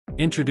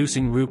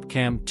Introducing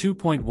RoopCam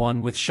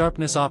 2.1 with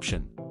sharpness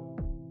option.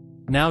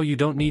 Now you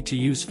don't need to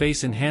use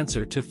face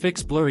enhancer to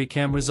fix blurry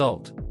cam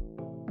result.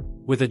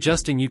 With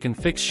adjusting you can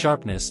fix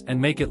sharpness and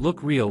make it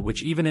look real,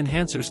 which even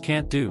enhancers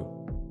can't do.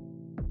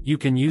 You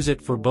can use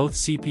it for both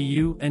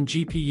CPU and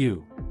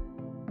GPU.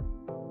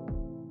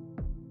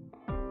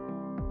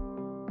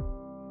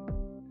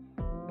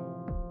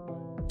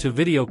 To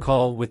video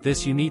call with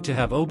this you need to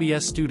have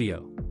OBS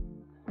Studio.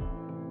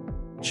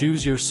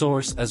 Choose your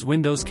source as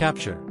Windows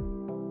Capture.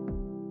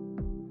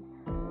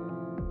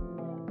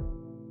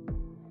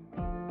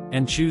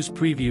 And choose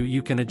Preview.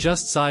 You can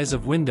adjust size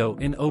of window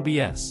in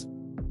OBS.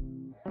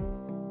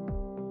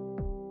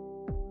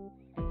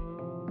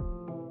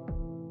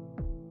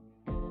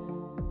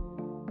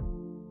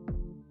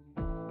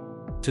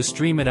 To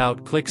stream it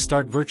out, click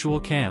Start Virtual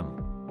Cam.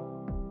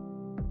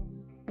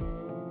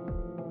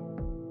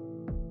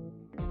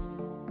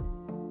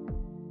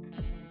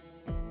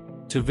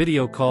 To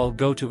video call,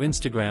 go to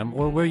Instagram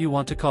or where you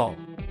want to call.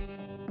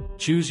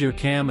 Choose your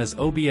cam as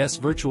OBS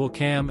Virtual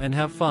Cam and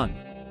have fun.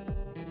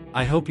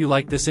 I hope you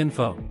like this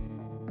info.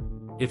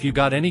 If you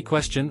got any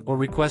question or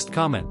request,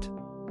 comment.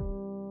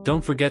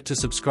 Don't forget to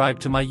subscribe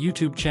to my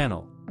YouTube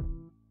channel.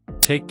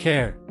 Take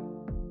care.